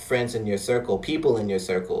have friends in your circle, people in your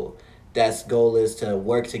circle. That's goal is to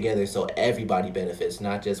work together so everybody benefits,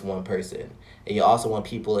 not just one person. And you also want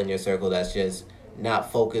people in your circle that's just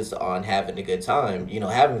not focused on having a good time.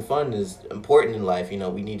 Having fun is important in life.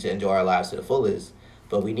 We need to enjoy our lives to the fullest,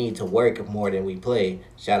 but we need to work more than we play.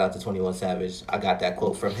 Shout out to 21 Savage. I got that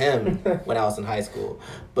quote from him when I was in high school.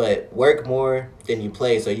 But work more than you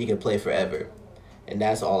play so you can play forever. And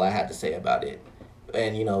that's all I have to say about it.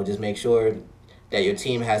 And, just make sure that your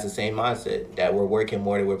team has the same mindset, that we're working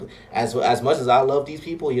more than we're... As much as I love these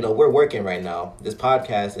people, we're working right now. This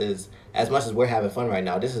podcast is, as much as we're having fun right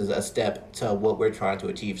now, this is a step to what we're trying to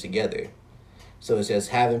achieve together. So it's just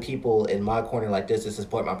having people in my corner like this to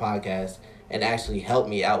support my podcast and actually help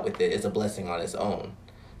me out with it is a blessing on its own.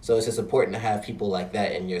 So it's just important to have people like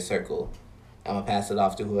that in your circle. I'm going to pass it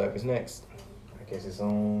off to whoever's next. I guess it's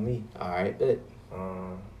on me. All right, bet.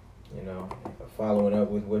 Following up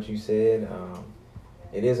with what you said,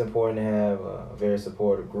 it is important to have a very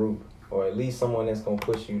supportive group, or at least someone that's going to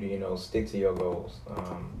push you to, stick to your goals.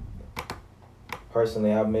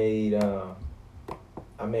 Personally, I made a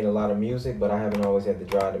lot of music, but I haven't always had the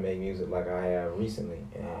drive to make music like I have recently.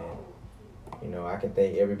 And, I can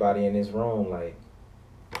thank everybody in this room, like,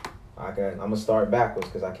 I'm going to start backwards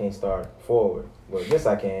because I can't start forward. Well, yes,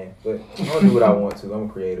 I can, but I'll do what I want to. I'm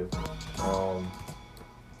a creative.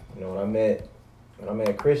 When I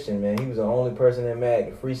met Christian, man, he was the only person that Mac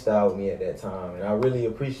to freestyle with me at that time. And I really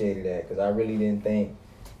appreciated that because I really didn't think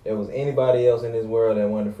there was anybody else in this world that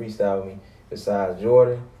wanted to freestyle with me besides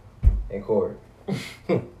Jordan and Corey.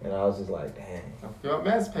 And I was just like, dang. You're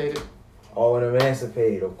emancipated. Oh, and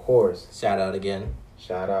Emancipated, of course. Shout out again.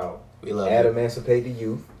 Shout out. We love Add you. Emancipate the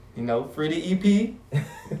Youth. Free the EP.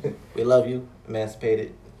 We love you.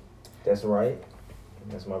 Emancipated. That's right.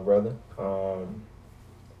 That's my brother.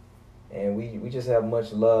 And we just have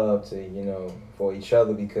much love to, for each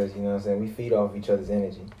other because, we feed off each other's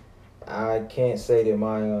energy. I can't say that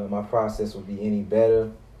my process would be any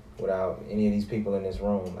better without any of these people in this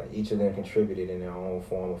room. Like, each of them contributed in their own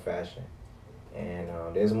form or fashion. And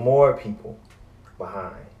there's more people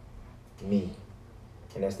behind me.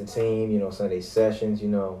 And that's the team, you know, Sunday Sessions, you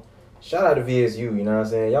know. Shout out to VSU, you know what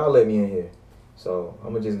I'm saying? Y'all let me in here. So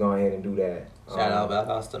I'm going to just go ahead and do that. Shout out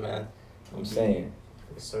Valdosta, man. I'm saying.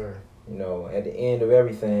 Yes, sir. You know, at the end of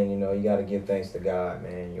everything, you know, you got to give thanks to God,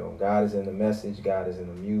 man. You know, God is in the message, God is in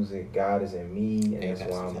the music, God is in me, and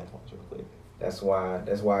that's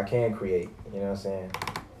why I can create. You know what I'm saying?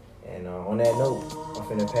 And on that note, I'm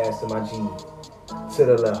finna pass to my G to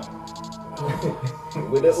the left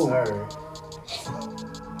with the Yes, oop. sir.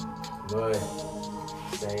 But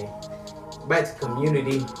say back to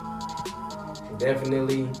community.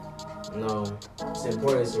 Definitely, you know, it's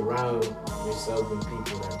important to surround yourself with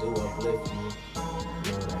people that do uplift you.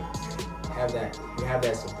 You know, like you have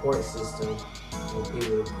that support system with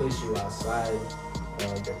people to push you outside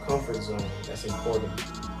your comfort zone. That's important.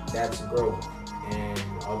 That's growth. And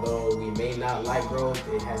although we may not like growth,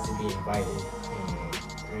 it has to be invited.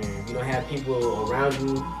 And if you don't have people around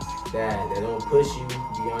you that don't push you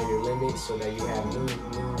beyond your limits, so that you have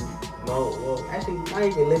actually not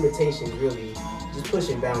even limitations really, just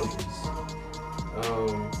pushing boundaries.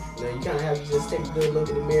 You know, you kind of have to just take a good look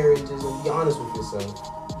in the mirror and just be honest with yourself.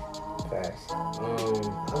 Facts.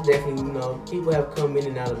 I've definitely, you know, people have come in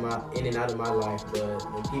and out of my life, but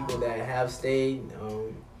the people that have stayed,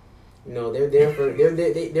 you know,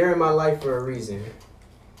 they're in my life for a reason.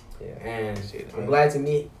 Yeah. And I'm glad to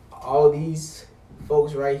meet all these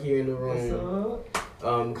folks right here in the room,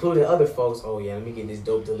 including other folks. Oh yeah, let me get this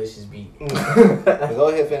dope, delicious beat. Go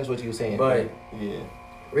ahead, finish what you were saying. But yeah,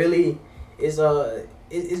 really, it's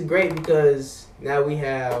great because now we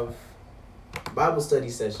have Bible study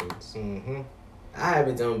sessions. Mm-hmm. I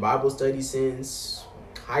haven't done Bible study since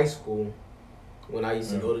high school when I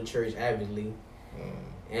used to go to church avidly.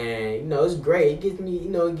 And, you know, it's great. It gets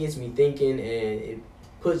me thinking, and it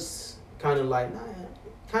puts kind of like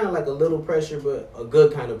a little pressure, but a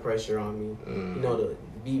good kind of pressure on me. You know, to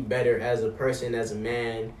be better as a person, as a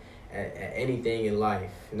man, at anything in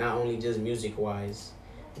life. Not only just music-wise,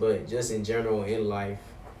 but just in general in life.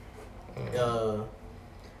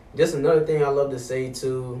 Just another thing I love to say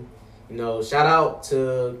too, you know, shout out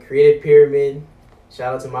to Creative Pyramid.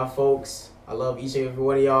 Shout out to my folks. I love each and every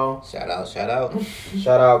one of y'all. Shout out. Shout out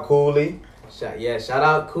Cooley. Shout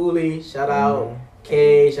out Cooley. Shout out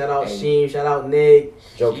Kay. Shout out Sheem. Shout out Nick.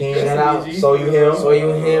 Joaquin. Shout out So You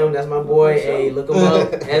Him. That's my boy. Hey, look him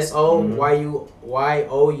up. SOYUHIM.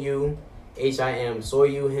 So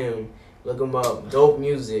You Him. Look him up. Dope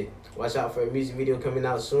music. Watch out for a music video coming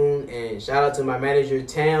out soon. And shout out to my manager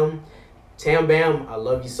Tam. Tam Bam, I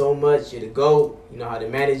love you so much. You're the GOAT. You know how to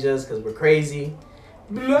manage us because we're crazy.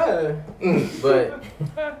 Blah. But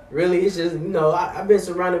really, it's just, you know, I've been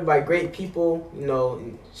surrounded by great people. You know,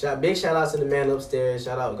 big shout out to the man upstairs.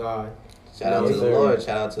 Shout out God. Shout out to the Lord.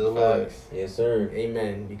 Shout out to the Lord. Yes, sir.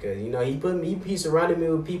 Amen. Because, you know, he surrounded me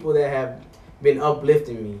with people that have been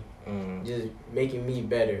uplifting me, just making me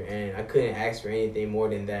better, and I couldn't ask for anything more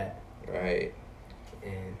than that. Right.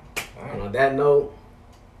 And on that note,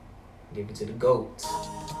 give it to the GOAT.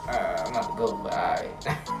 I'm not the GOAT, but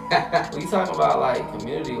alright. We talking about like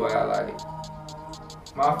community where like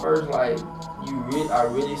my first like I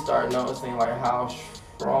really started noticing like how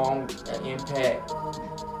strong an impact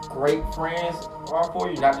great friends are for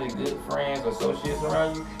you, not just good friends or associates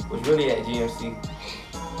around you, was really at GMC.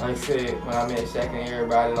 Like I said, when I met Shaq and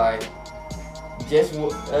everybody, like just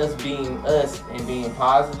with us being us and being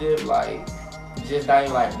positive, like just not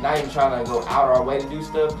even trying to go out our way to do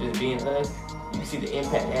stuff, just being us. You can see the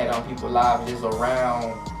impact it had on people's lives just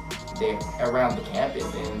around the campus.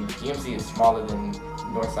 And GMC is smaller than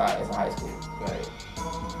Northside as a high school. Right.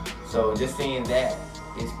 So just seeing that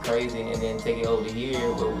is crazy, and then take it over here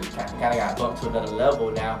where we kind of got bumped to another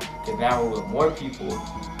level now, because now we're with more people,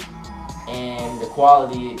 and the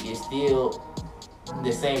quality is still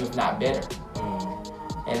the same, if not better.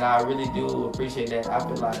 And I really do appreciate that. I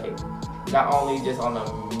feel like not only just on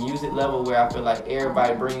the music level where I feel like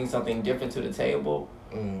everybody brings something different to the table,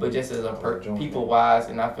 but just as a people wise,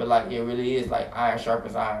 and I feel like it really is like iron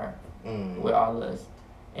sharpens iron with all of us,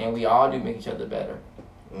 and we all do make each other better.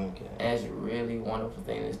 Okay. And it's a really wonderful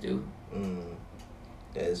thing to do.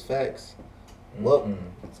 That is facts. Well,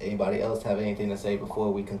 does anybody else have anything to say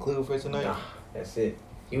before we conclude for tonight? Nah, that's it.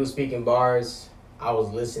 He was speaking bars. I was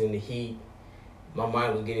listening to Heat. My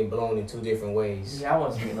mind was getting blown in two different ways. Yeah, I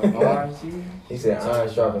wasn't getting no bars. He said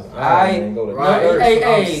iron sharpens iron. Go to right. church.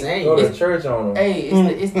 Hey, Go to church on him. Hey,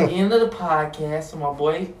 it's the end of the podcast, so my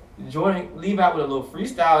boy, Jordan, leave out with a little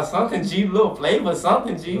freestyle or something, G. Little flavor,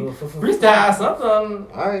 something, G. Freestyle, something.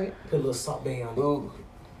 All right. Put a little salt bay on it.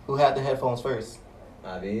 Who had the headphones first?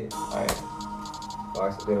 I did. All right. Oh,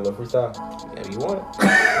 I did a little freestyle. If you want.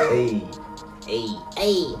 Hey,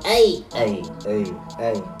 Hey. hey.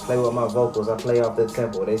 Play with my vocals. I play off the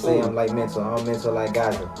tempo. They say I'm like mental. I'm mental like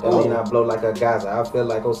Gaza. That mean I blow like a Gaza. I feel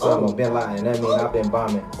like Osama Bin Laden. That mean I've been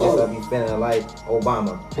bombing. Yes, I be feeling like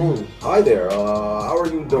Obama. Hi there. How are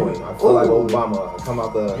you doing? I feel like Obama. I come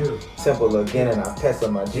out the temple again and I pester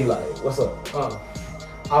my G like, what's up?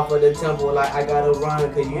 Off of the temple, like I gotta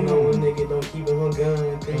run, cause you know when nigga don't keep him a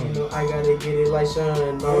gun, cause you know I gotta get it like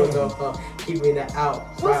Sean, Naruto, keeping it out,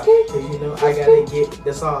 right? Cause you know I gotta get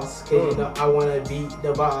the sauce, cause you know I wanna beat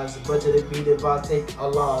the boss, but to beat the boss take a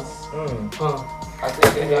loss. I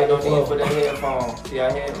think they had no need for the headphones. See, I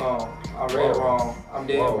had wrong. I read wrong. I'm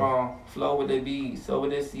dead wrong. Flow with the beat, sow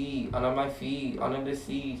with the seed. Under my feet, under the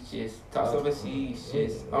seeds, just toss over seeds,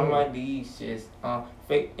 just on my leaves, just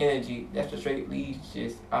fake energy. That's the straight leaves,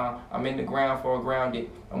 just I'm in the ground for a grounded.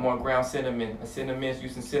 I'm on ground cinnamon. A cinnamon's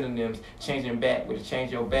using synonyms. Changing back with a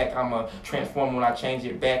change your back. I'm a transformer when I change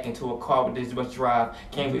it back into a car with this much drive.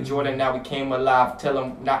 Came with Jordan, now we came alive. Tell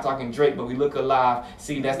them not talking Drake, but we look alive.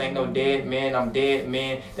 See, that ain't no dead man. I'm dead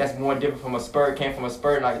man. That's more different from a spur. Came from a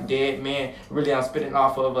spur like a dead man. Really, I'm spitting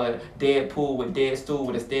off of a dead pool with dead stool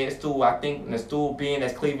with a dead stool. I think in the stool being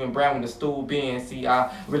that's Cleveland Brown with the stool being. See, I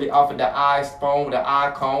really offered the iPhone with the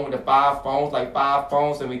icon with the 5 phones like 5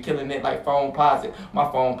 phones, and we killing it like phone posit. My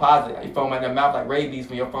phone positive. Your phone at the mouth like rabies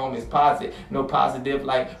when your phone is positive. No positive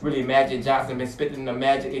like really Magic Johnson been spitting the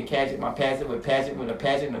magic and catch it. My passive with pageant with a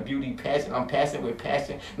pageant, a beauty pageant. I'm passing with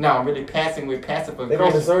passion. Now I'm really passing with passive aggression. They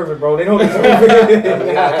don't deserve it, bro. They don't deserve it.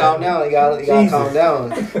 You gotta calm down. You gotta calm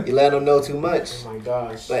down. You let them know too much. Oh my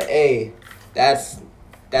gosh. But hey, that's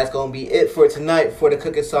gonna be it for tonight for the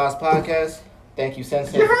Cooking Sauce podcast. Thank you,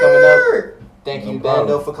 Sensei, for coming up. Thank you,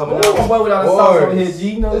 Bando, for coming up. Boy, without the sauce over here,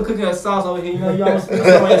 G. You know, cooking that sauce over here. You know, y'all spill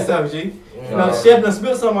some on yourself, G. You know, the chef done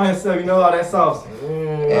spilled some on himself. You know all that sauce.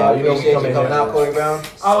 Yeah, you know we coming out, Corey Brown.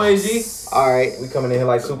 Always, G. All right. We coming in here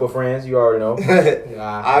like super friends. You already know.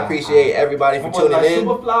 I appreciate everybody for tuning like in.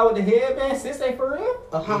 Superfly with the headband. Sensei for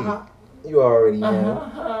real. You already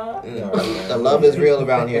know. The love is real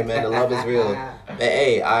around here, man. The love is real. But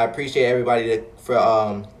hey, I appreciate everybody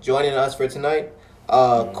for joining us for tonight.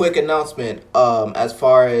 Quick announcement. As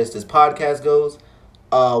far as this podcast goes,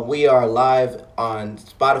 we are live on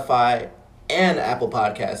Spotify and Apple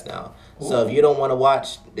Podcasts now. So if you don't want to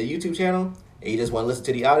watch the YouTube channel and you just want to listen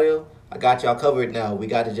to the audio, I got y'all covered now. We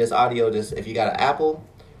got the just audio. Just if you got Apple,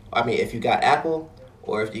 or if you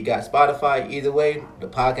got Spotify, either way, the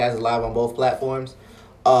podcast is live on both platforms.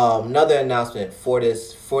 Another announcement for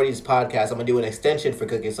these podcasts, I'm gonna do an extension for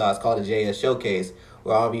Cooking Sauce called the JS Showcase,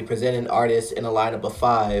 where I'll be presenting artists in a lineup of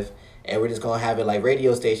 5, and we're just gonna have it like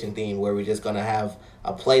radio station theme, where we're just gonna have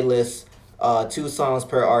a playlist, 2 songs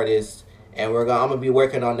per artist, and I'm gonna be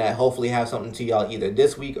working on that. Hopefully, have something to y'all either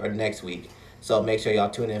this week or next week. So make sure y'all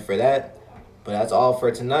tune in for that. But that's all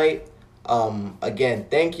for tonight. Again,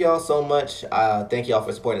 thank y'all so much. Thank y'all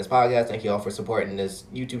for supporting this podcast. Thank y'all for supporting this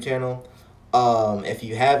YouTube channel. If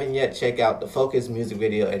you haven't yet, check out the Focus music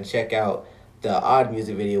video and check out the Odd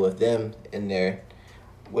music video with them in there.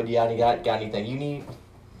 What do y'all got? Got anything you need?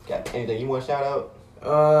 Got anything you want to shout out?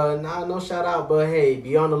 Nah, no shout out, but hey,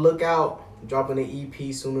 be on the lookout. Dropping the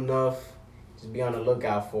EP soon enough. Just be on the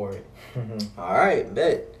lookout for it. All right,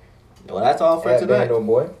 bet. Well, that's all for At tonight. Bando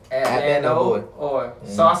Boy. At Bando Boy. Or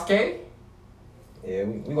Sauce K. Yeah,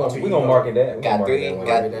 we gonna market that.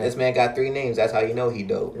 This man got 3 names. That's how you know he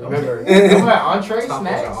dope. Remember, entree tacos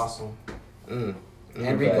snacks. are awesome.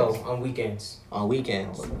 And Rico on weekends. On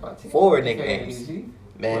weekends. Forward nicknames.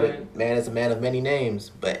 Man is a man of many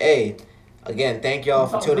names. But hey, again, thank y'all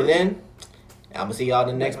for tuning in. I'm gonna see y'all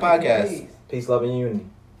in the next podcast. Peace, love, and unity.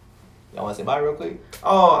 Y'all wanna say bye real quick?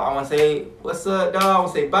 Oh, I wanna say what's up, dog. I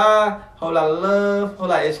wanna say bye. Whole lot of love, whole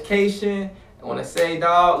lot of education. I want to say,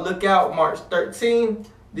 dog, look out, March 13th.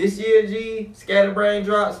 This year, G, Scatterbrain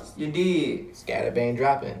drops. You did. Scatterbrain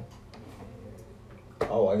dropping.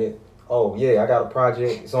 Oh, yeah, I got a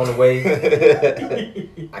project. It's on the way.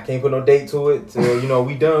 I can't put no date to it till,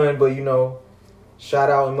 we done. But,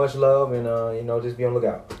 shout out and much love and, just be on the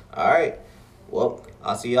lookout. All right. Well,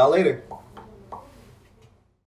 I'll see y'all later.